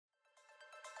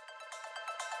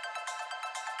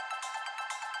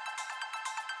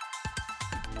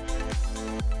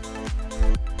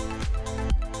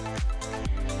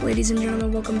Ladies and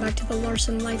gentlemen, welcome back to the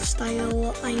Larson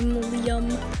Lifestyle. I'm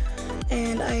Liam,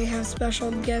 and I have special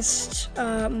guest,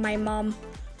 my mom.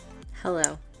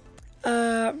 Hello.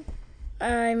 I'm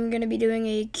going to be doing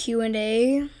a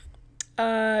Q&A.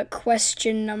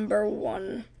 Question number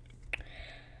 1.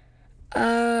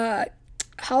 How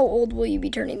old will you be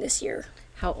turning this year?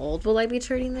 How old will I be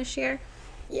turning this year?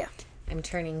 Yeah. I'm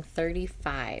turning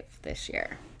 35 this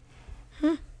year.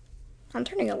 I'm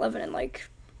turning 11 in like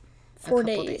 4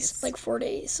 couple days. days. Like 4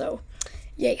 days, so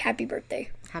yay, happy birthday.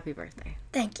 Happy birthday.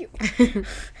 Thank you.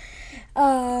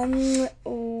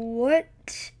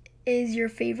 What is your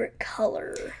favorite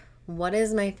color? What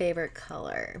is my favorite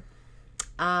color?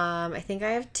 I think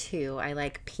I have 2. I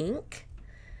like pink,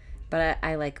 but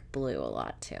I like blue a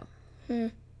lot too.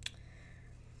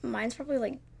 Mine's probably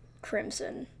like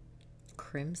crimson.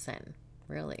 Crimson.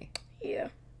 Really? Yeah.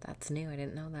 That's new. I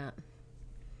didn't know that.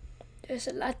 There's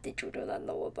a lot that you do not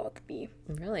know about me.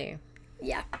 Really?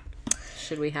 Yeah.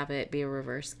 Should we have it be a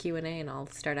reverse Q&A and I'll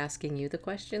start asking you the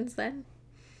questions then?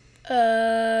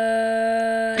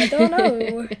 I don't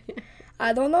know.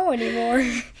 I don't know anymore.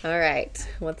 All right.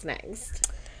 What's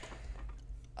next?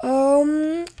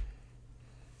 What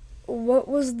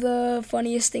was the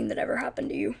funniest thing that ever happened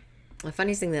to you? The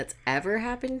funniest thing that's ever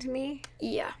happened to me?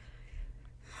 Yeah.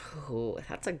 Oh,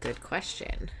 that's a good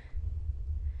question.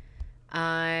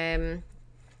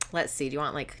 Let's see. Do you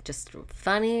want like just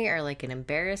funny or like an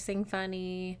embarrassing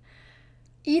funny?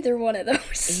 Either one of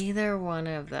those. Either one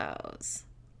of those.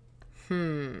 I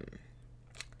don't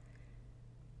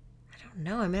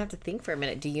know. I'm gonna have to think for a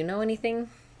minute. Do you know anything?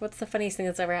 What's the funniest thing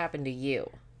that's ever happened to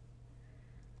you?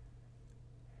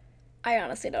 I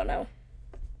honestly don't know.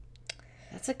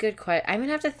 That's a good question. I'm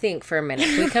gonna have to think for a minute.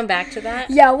 Can we come back to that?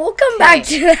 Yeah, we'll come back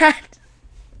to that.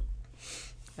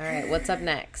 All right. What's up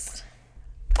next?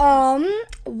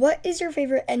 What is your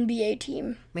favorite NBA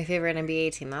team? My favorite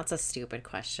NBA team. That's a stupid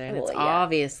question. Well, it's yeah.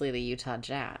 obviously the Utah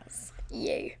Jazz.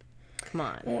 Yay. Come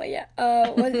on. Well, yeah.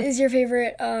 What is your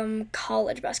favorite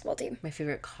college basketball team? My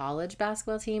favorite college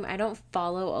basketball team? I don't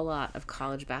follow a lot of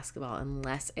college basketball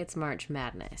unless it's March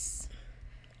Madness.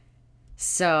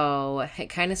 So it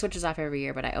kind of switches off every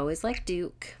year, but I always like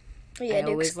Duke. Yeah, I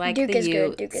always like Duke the is good.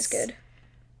 Utes. Duke is good.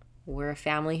 We're a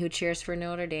family who cheers for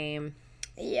Notre Dame.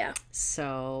 Yeah.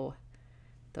 So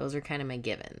those are kind of my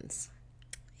givens.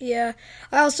 Yeah.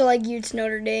 I also like Utes,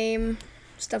 Notre Dame,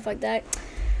 stuff like that.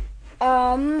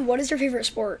 What is your favorite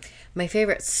sport? My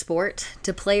favorite sport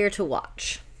to play or to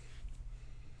watch?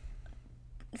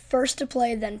 First to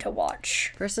play, then to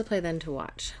watch. First to play, then to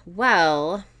watch.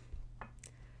 Well,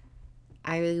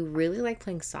 I really like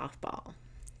playing softball,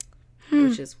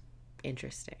 which is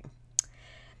interesting.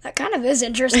 That kind of is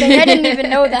interesting. I didn't even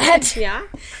know that. Yeah?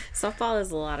 Softball is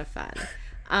a lot of fun.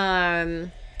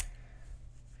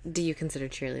 Do you consider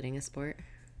cheerleading a sport?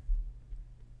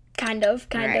 Kind of.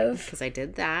 Because I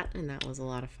did that, and that was a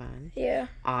lot of fun. Yeah.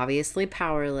 Obviously,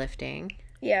 powerlifting.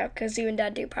 Yeah, because you and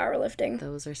Dad do powerlifting.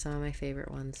 Those are some of my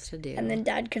favorite ones to do. And then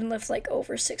Dad can lift like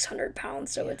over 600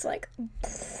 pounds, so it's like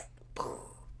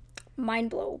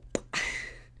mind blow.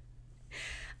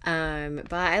 But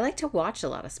I like to watch a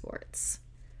lot of sports.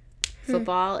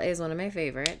 Football is one of my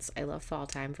favorites. I love fall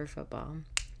time for football.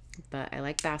 But I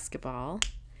like basketball.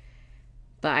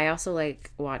 But I also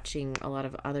like watching a lot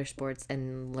of other sports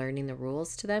and learning the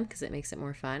rules to them because it makes it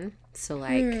more fun. So,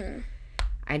 like,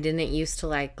 I didn't used to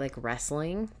like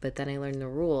wrestling, but then I learned the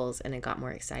rules and it got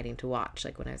more exciting to watch.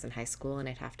 Like, when I was in high school and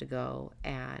I'd have to go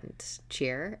and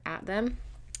cheer at them.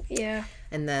 Yeah.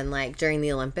 And then, like, during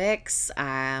the Olympics,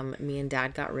 me and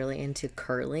Dad got really into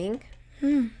curling,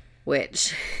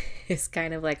 which is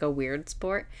kind of like a weird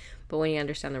sport. But when you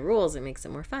understand the rules, it makes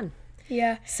it more fun.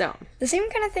 Yeah. So. The same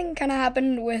kind of thing kind of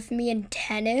happened with me in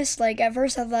tennis. Like, at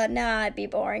first I thought, nah, it'd be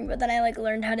boring. But then I, like,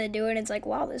 learned how to do it. And it's like,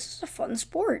 wow, this is a fun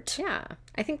sport. Yeah.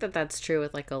 I think that that's true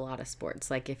with, like, a lot of sports.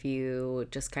 Like, if you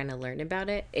just kind of learn about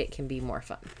it, it can be more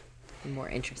fun. More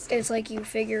interesting. It's like you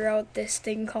figure out this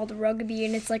thing called rugby,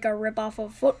 and it's like a rip-off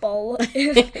of football.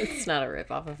 It's not a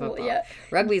rip-off of football. Well, yeah.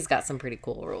 Rugby's got some pretty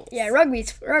cool rules. Yeah,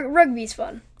 rugby's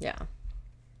fun. Yeah.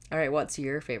 All right, what's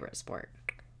your favorite sport?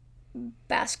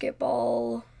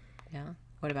 Basketball. Yeah.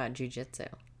 What about jiu-jitsu?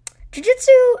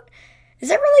 Jiu-jitsu, is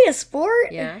that really a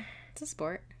sport? Yeah, it's a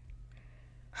sport.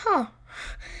 Huh.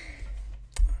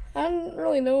 I don't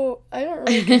really know. I don't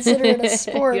really consider it a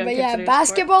sport, but yeah,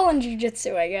 basketball and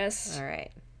jiu-jitsu, I guess. All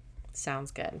right.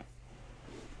 Sounds good.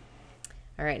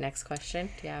 All right, next question.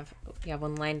 Do you have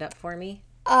one lined up for me?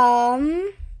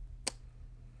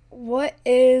 What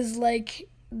is like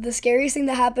the scariest thing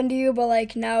that happened to you, but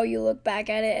like now you look back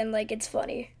at it and like it's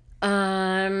funny?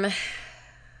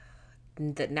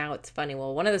 that now it's funny.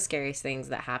 Well, one of the scariest things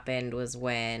that happened was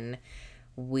when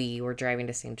we were driving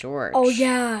to St. George. Oh,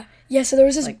 yeah. Yeah, so there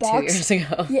was this like box. 2 years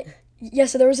ago. Yeah,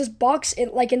 so there was this box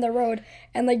in the road,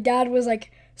 and, like, Dad was,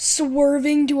 like,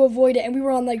 swerving to avoid it, and we were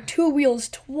on, like, 2 wheels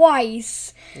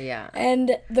twice. Yeah.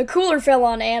 And the cooler fell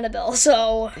on Annabelle,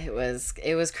 so... It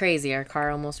was crazy. Our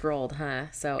car almost rolled, huh?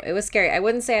 So it was scary. I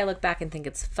wouldn't say I look back and think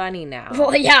it's funny now.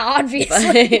 Well, yeah,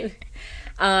 obviously.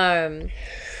 But,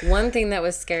 one thing that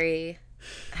was scary,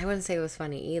 I wouldn't say it was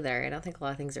funny either. I don't think a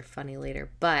lot of things are funny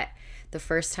later, but the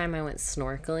first time I went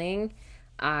snorkeling,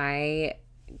 I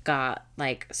got,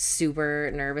 like, super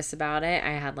nervous about it. I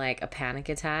had, like, a panic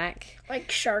attack.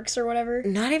 Like sharks or whatever?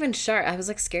 Not even shark. I was,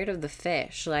 like, scared of the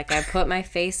fish. Like, I put my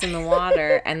face in the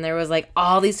water, and there was, like,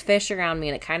 all these fish around me,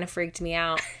 and it kind of freaked me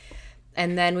out.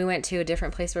 And then we went to a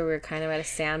different place where we were kind of at a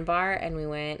sandbar, and we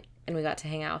went and we got to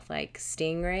hang out with, like,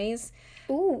 stingrays.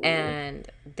 Ooh. And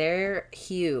they're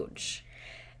huge.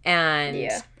 And...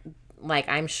 Yeah. Like,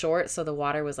 I'm short, so the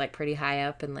water was, like, pretty high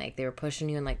up, and, like, they were pushing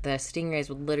you, and, like, the stingrays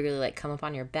would literally, like, come up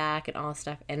on your back and all this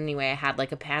stuff. And anyway, I had,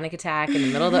 like, a panic attack in the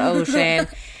middle of the ocean,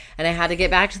 and I had to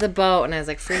get back to the boat, and I was,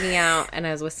 like, freaking out, and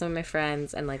I was with some of my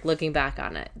friends, and, like, looking back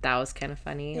on it, that was kind of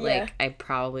funny. Yeah. Like, I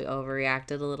probably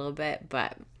overreacted a little bit,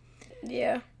 but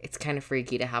yeah, it's kind of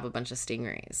freaky to have a bunch of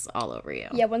stingrays all over you.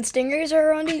 Yeah, when stingrays are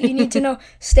around you, you need to know,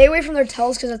 stay away from their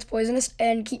tails because that's poisonous,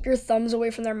 and keep your thumbs away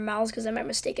from their mouths because they might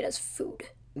mistake it as food.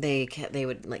 They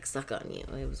would, like, suck on you.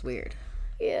 It was weird.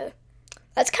 Yeah.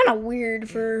 That's kind of weird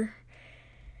for...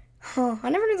 Huh. I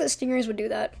never knew that stingrays would do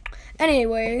that.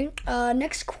 Anyway,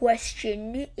 next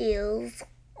question is...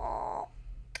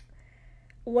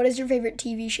 what is your favorite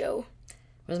TV show?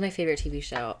 What is my favorite TV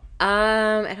show?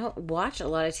 I don't watch a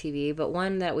lot of TV, but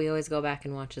one that we always go back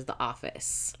and watch is The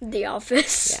Office. The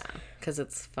Office? Yeah, because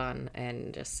it's fun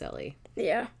and just silly.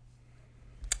 Yeah.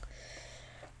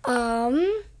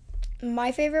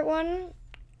 My favorite one,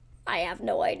 I have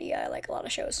no idea. I like a lot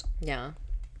of shows. Yeah.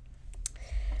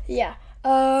 Yeah.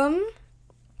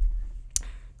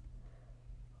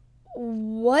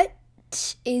 What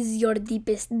is your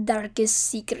deepest, darkest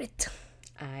secret?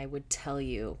 I would tell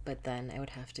you, but then I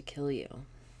would have to kill you.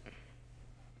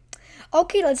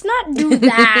 Okay, let's not do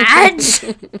that.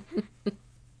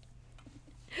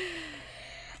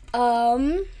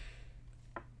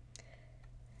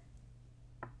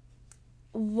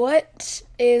 What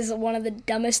is one of the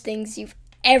dumbest things you've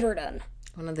ever done?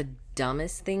 One of the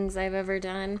dumbest things I've ever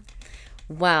done?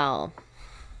 Well,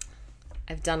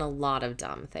 I've done a lot of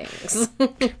dumb things.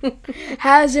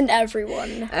 Hasn't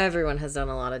everyone? Everyone has done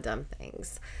a lot of dumb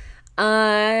things.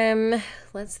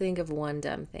 Let's think of one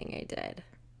dumb thing I did.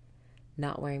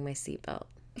 Not wearing my seatbelt.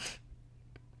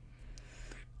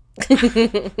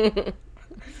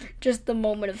 Just the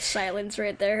moment of silence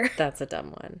right there. That's a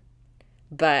dumb one.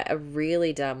 But a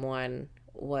really dumb one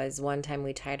was one time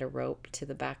we tied a rope to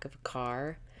the back of a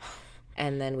car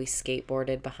and then we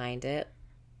skateboarded behind it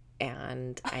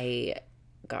and I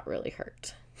got really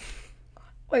hurt.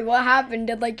 Wait, what happened?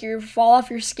 Did, like, you fall off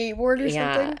your skateboard or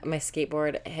something? Yeah, my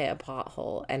skateboard hit a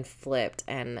pothole and flipped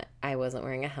and I wasn't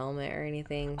wearing a helmet or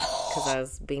anything because I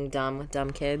was being dumb with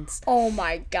dumb kids. Oh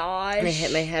my gosh. And I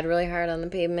hit my head really hard on the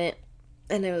pavement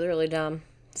and it was really dumb.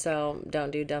 So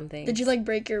don't do dumb things. Did you, like,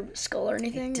 break your skull or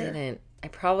anything? I didn't. I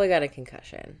probably got a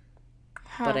concussion,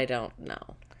 but I don't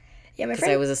know. Yeah, my Because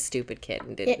friend... I was a stupid kid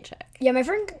and didn't check. Yeah, my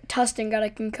friend Tustin got a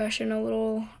concussion a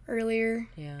little earlier.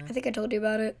 Yeah. I think I told you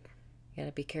about it. You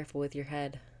gotta be careful with your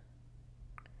head.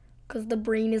 Because the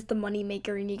brain is the money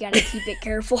maker and you gotta keep it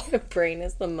careful. The brain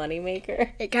is the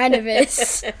moneymaker. It kind of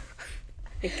is.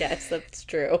 I guess that's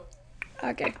true.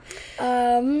 Okay.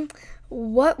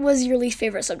 What was your least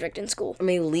favorite subject in school?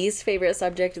 My least favorite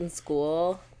subject in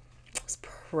school was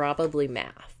probably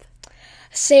math.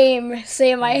 Same.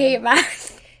 I hate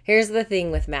math. Here's the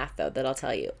thing with math, though, that I'll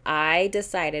tell you. I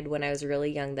decided when I was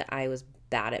really young that I was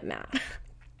bad at math.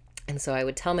 And so I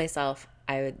would tell myself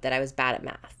that I was bad at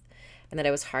math and that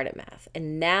I was hard at math.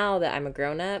 And now that I'm a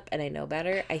grown-up and I know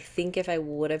better, I think if I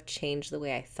would have changed the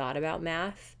way I thought about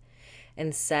math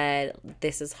and said,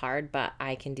 this is hard, but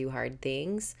I can do hard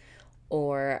things,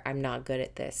 or I'm not good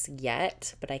at this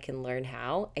yet, but I can learn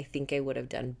how, I think I would have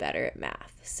done better at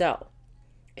math. So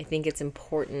I think it's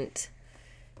important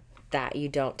that you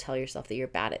don't tell yourself that you're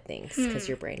bad at things because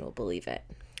your brain will believe it.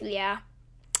 Yeah.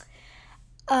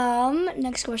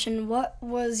 Next question. What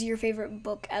was your favorite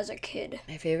book as a kid?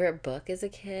 My favorite book as a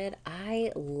kid?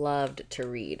 I loved to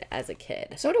read as a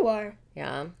kid. So do I.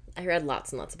 Yeah. I read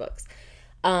lots and lots of books.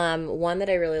 One that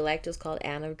I really liked was called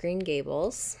Anne of Green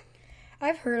Gables.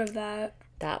 I've heard of that.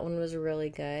 That one was really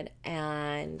good.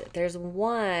 And there's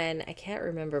one, I can't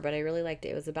remember, but I really liked it.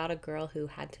 It was about a girl who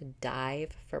had to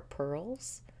dive for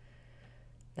pearls.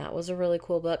 That was a really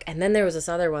cool book. And then there was this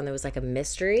other one that was like a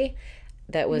mystery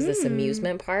that was this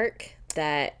amusement park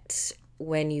that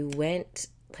when you went,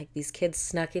 like these kids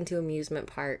snuck into amusement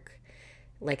park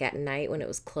like at night when it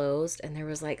was closed, and there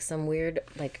was like some weird,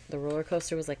 like the roller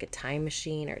coaster was like a time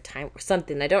machine or time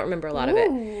something. I don't remember a lot of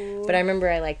it, but I remember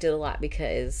I liked it a lot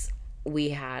because we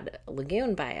had a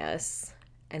lagoon by us,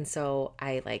 and so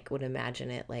I like would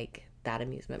imagine it like that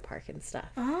amusement park and stuff.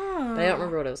 Oh. But I don't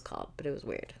remember what it was called, but it was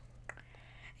weird.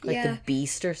 Like Yeah. the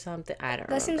Beast or something. I don't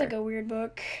remember. That seems like a weird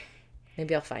book.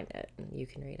 Maybe I'll find it and you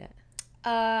can read it.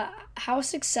 How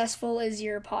successful is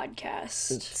your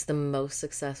podcast? It's the most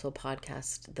successful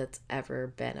podcast that's ever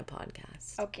been a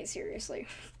podcast. Okay, seriously.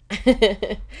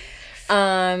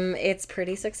 It's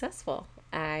pretty successful.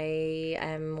 I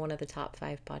am one of the top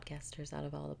 5 podcasters out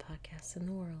of all the podcasts in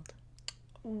the world.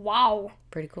 Wow.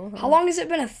 Pretty cool. Huh? How long has it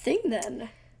been a thing then?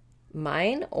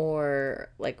 Mine or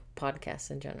like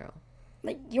podcasts in general?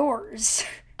 Like yours.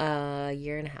 A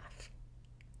year and a half.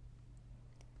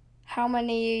 How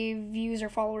many views or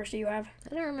followers do you have?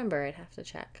 I don't remember. I'd have to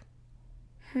check.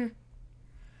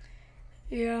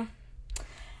 Yeah.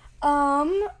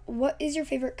 What is your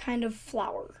favorite kind of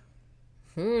flower?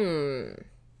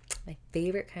 My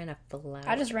favorite kind of flower.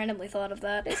 I just randomly thought of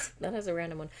that. That is a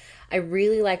random one. I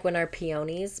really like when our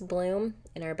peonies bloom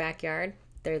in our backyard.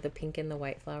 They're the pink and the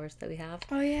white flowers that we have.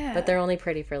 Oh, yeah. But they're only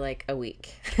pretty for like a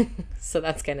week. So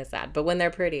that's kind of sad. But when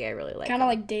they're pretty, I really like Kind of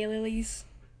them. like daylilies.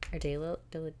 Our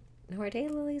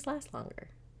daylilies last longer.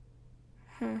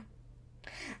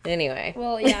 Anyway.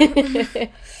 Well, yeah.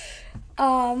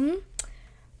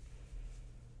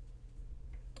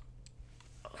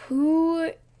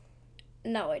 Who...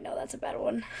 No, wait, no, that's a bad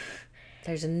one.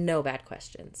 There's no bad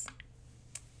questions.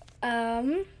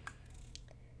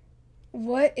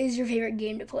 What is your favorite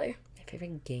game to play? My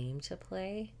favorite game to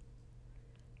play?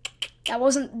 That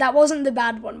wasn't the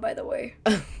bad one, by the way.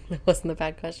 That wasn't a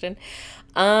bad question.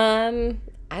 I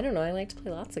don't know. I like to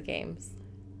play lots of games.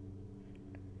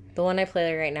 The one I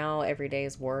play right now every day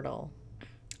is Wordle.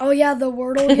 Oh, yeah, the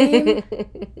Wordle game.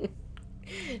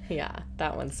 Yeah,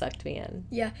 that one sucked me in.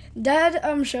 Yeah. Dad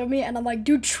showed me, and I'm like,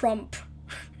 dude, Trump.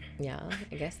 Yeah,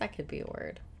 I guess that could be a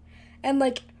word. And,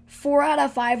 like, 4 out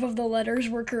of 5 of the letters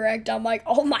were correct. I'm like,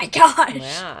 oh, my gosh.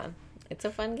 Yeah, it's a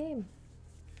fun game.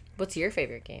 What's your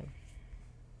favorite game?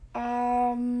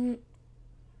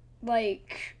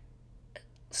 Like,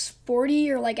 sporty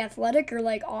or, like, athletic or,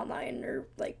 like, online or,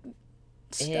 like,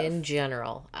 stuff. In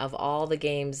general, of all the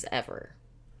games ever.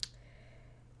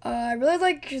 I really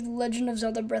like Legend of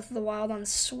Zelda Breath of the Wild on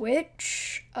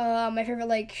Switch. My favorite,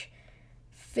 like,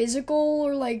 physical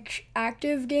or, like,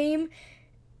 active game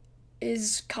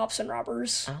is Cops and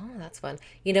Robbers. Oh, that's fun.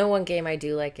 You know, one game I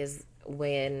do like is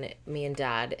when me and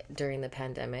Dad, during the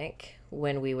pandemic,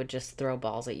 when we would just throw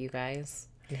balls at you guys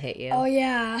and hit you. Oh,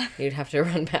 yeah. You'd have to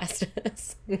run past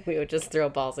us. We would just throw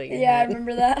balls at you. Yeah, I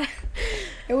remember that.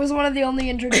 It was one of the only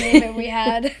entertainment we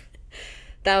had.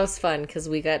 That was fun because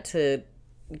we got to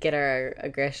get our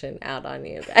aggression out on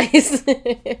you guys.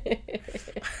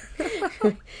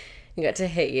 We got to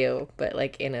hit you, but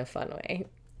like in a fun way.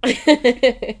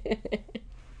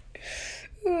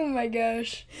 Oh my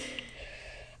gosh.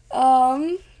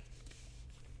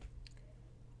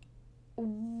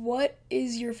 What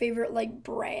is your favorite, like,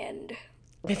 brand?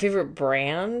 My favorite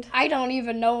brand? I don't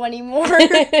even know anymore.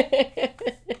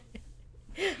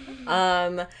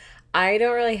 I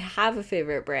don't really have a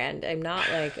favorite brand. I'm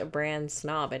not like a brand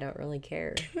snob. I don't really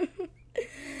care. I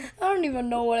don't even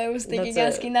know what I was thinking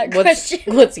That's asking that question.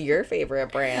 What's your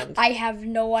favorite brand? I have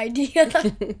no idea.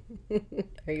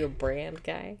 Are you a brand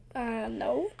guy?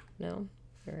 No. No?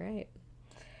 All right.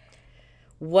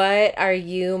 What are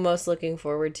you most looking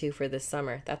forward to for this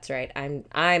summer? That's right. I'm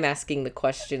asking the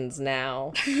questions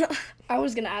now. I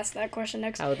was gonna ask that question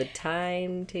next. How the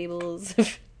timetables.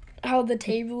 How the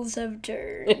tables have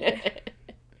turned.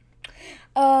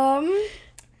 One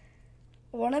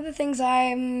of the things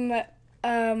I'm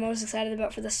most excited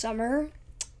about for the summer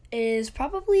is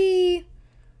probably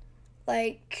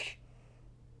like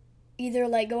either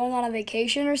like going on a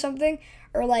vacation or something,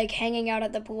 or like hanging out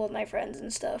at the pool with my friends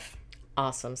and stuff.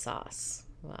 Awesome sauce.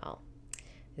 Wow.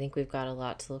 I think we've got a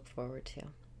lot to look forward to.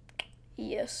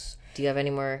 Yes. Do you have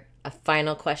a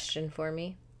final question for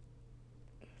me?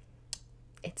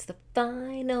 It's the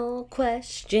final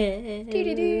question.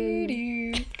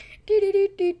 Do-do-do-do.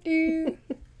 Do-do-do-do-do.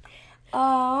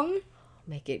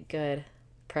 Make it good.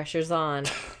 Pressure's on.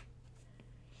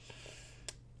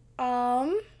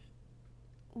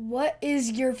 What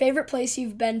is your favorite place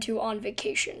you've been to on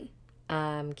vacation?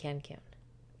 Cancun.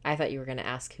 I thought you were gonna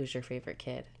ask who's your favorite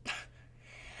kid.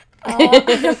 Okay,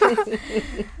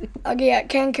 yeah,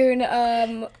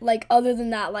 Cancun. Like, other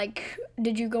than that, like,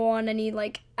 did you go on any,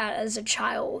 like, as a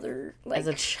child or, like... As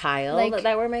a child, like,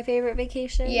 that were my favorite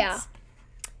vacations? Yeah.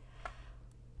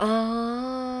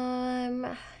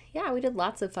 Yeah, we did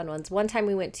lots of fun ones. One time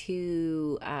we went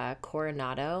to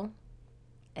Coronado,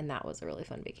 and that was a really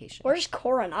fun vacation. Where's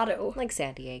Coronado? Like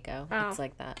San Diego. Oh. It's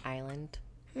like that island.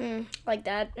 Like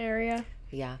that area?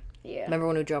 Yeah. Yeah. Remember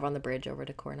when we drove on the bridge over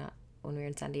to Coronado when we were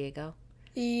in San Diego?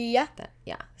 Yeah.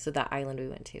 So that island we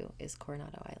went to is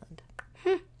Coronado Island.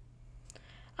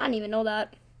 I didn't even know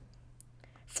that.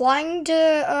 Flying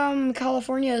to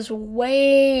California is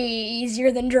way easier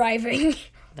than driving.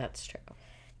 That's true.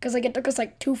 Because, like, it took us,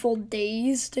 like, 2 full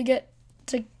days to get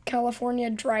to California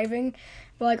driving.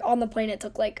 But, like, on the plane it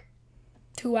took, like,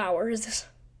 2 hours.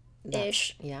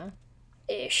 Ish. Yeah.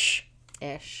 Ish.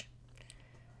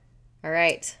 All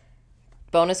right.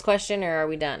 Bonus question, or are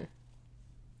we done?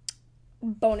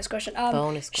 Bonus question.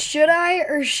 Bonus question. Should I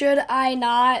or should I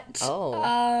not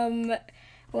Oh.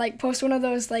 like, post one of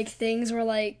those, like, things where,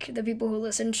 like, the people who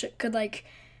listen could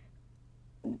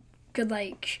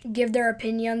give their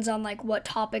opinions on, like, what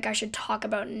topic I should talk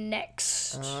about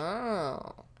next?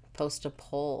 Oh. Post a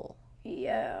poll.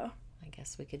 Yeah. I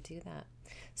guess we could do that.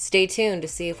 Stay tuned to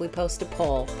see if we post a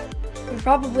poll. We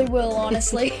probably will,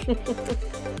 honestly.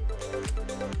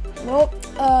 Well,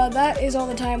 that is all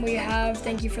the time we have.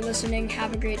 Thank you for listening.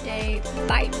 Have a great day.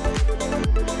 Bye.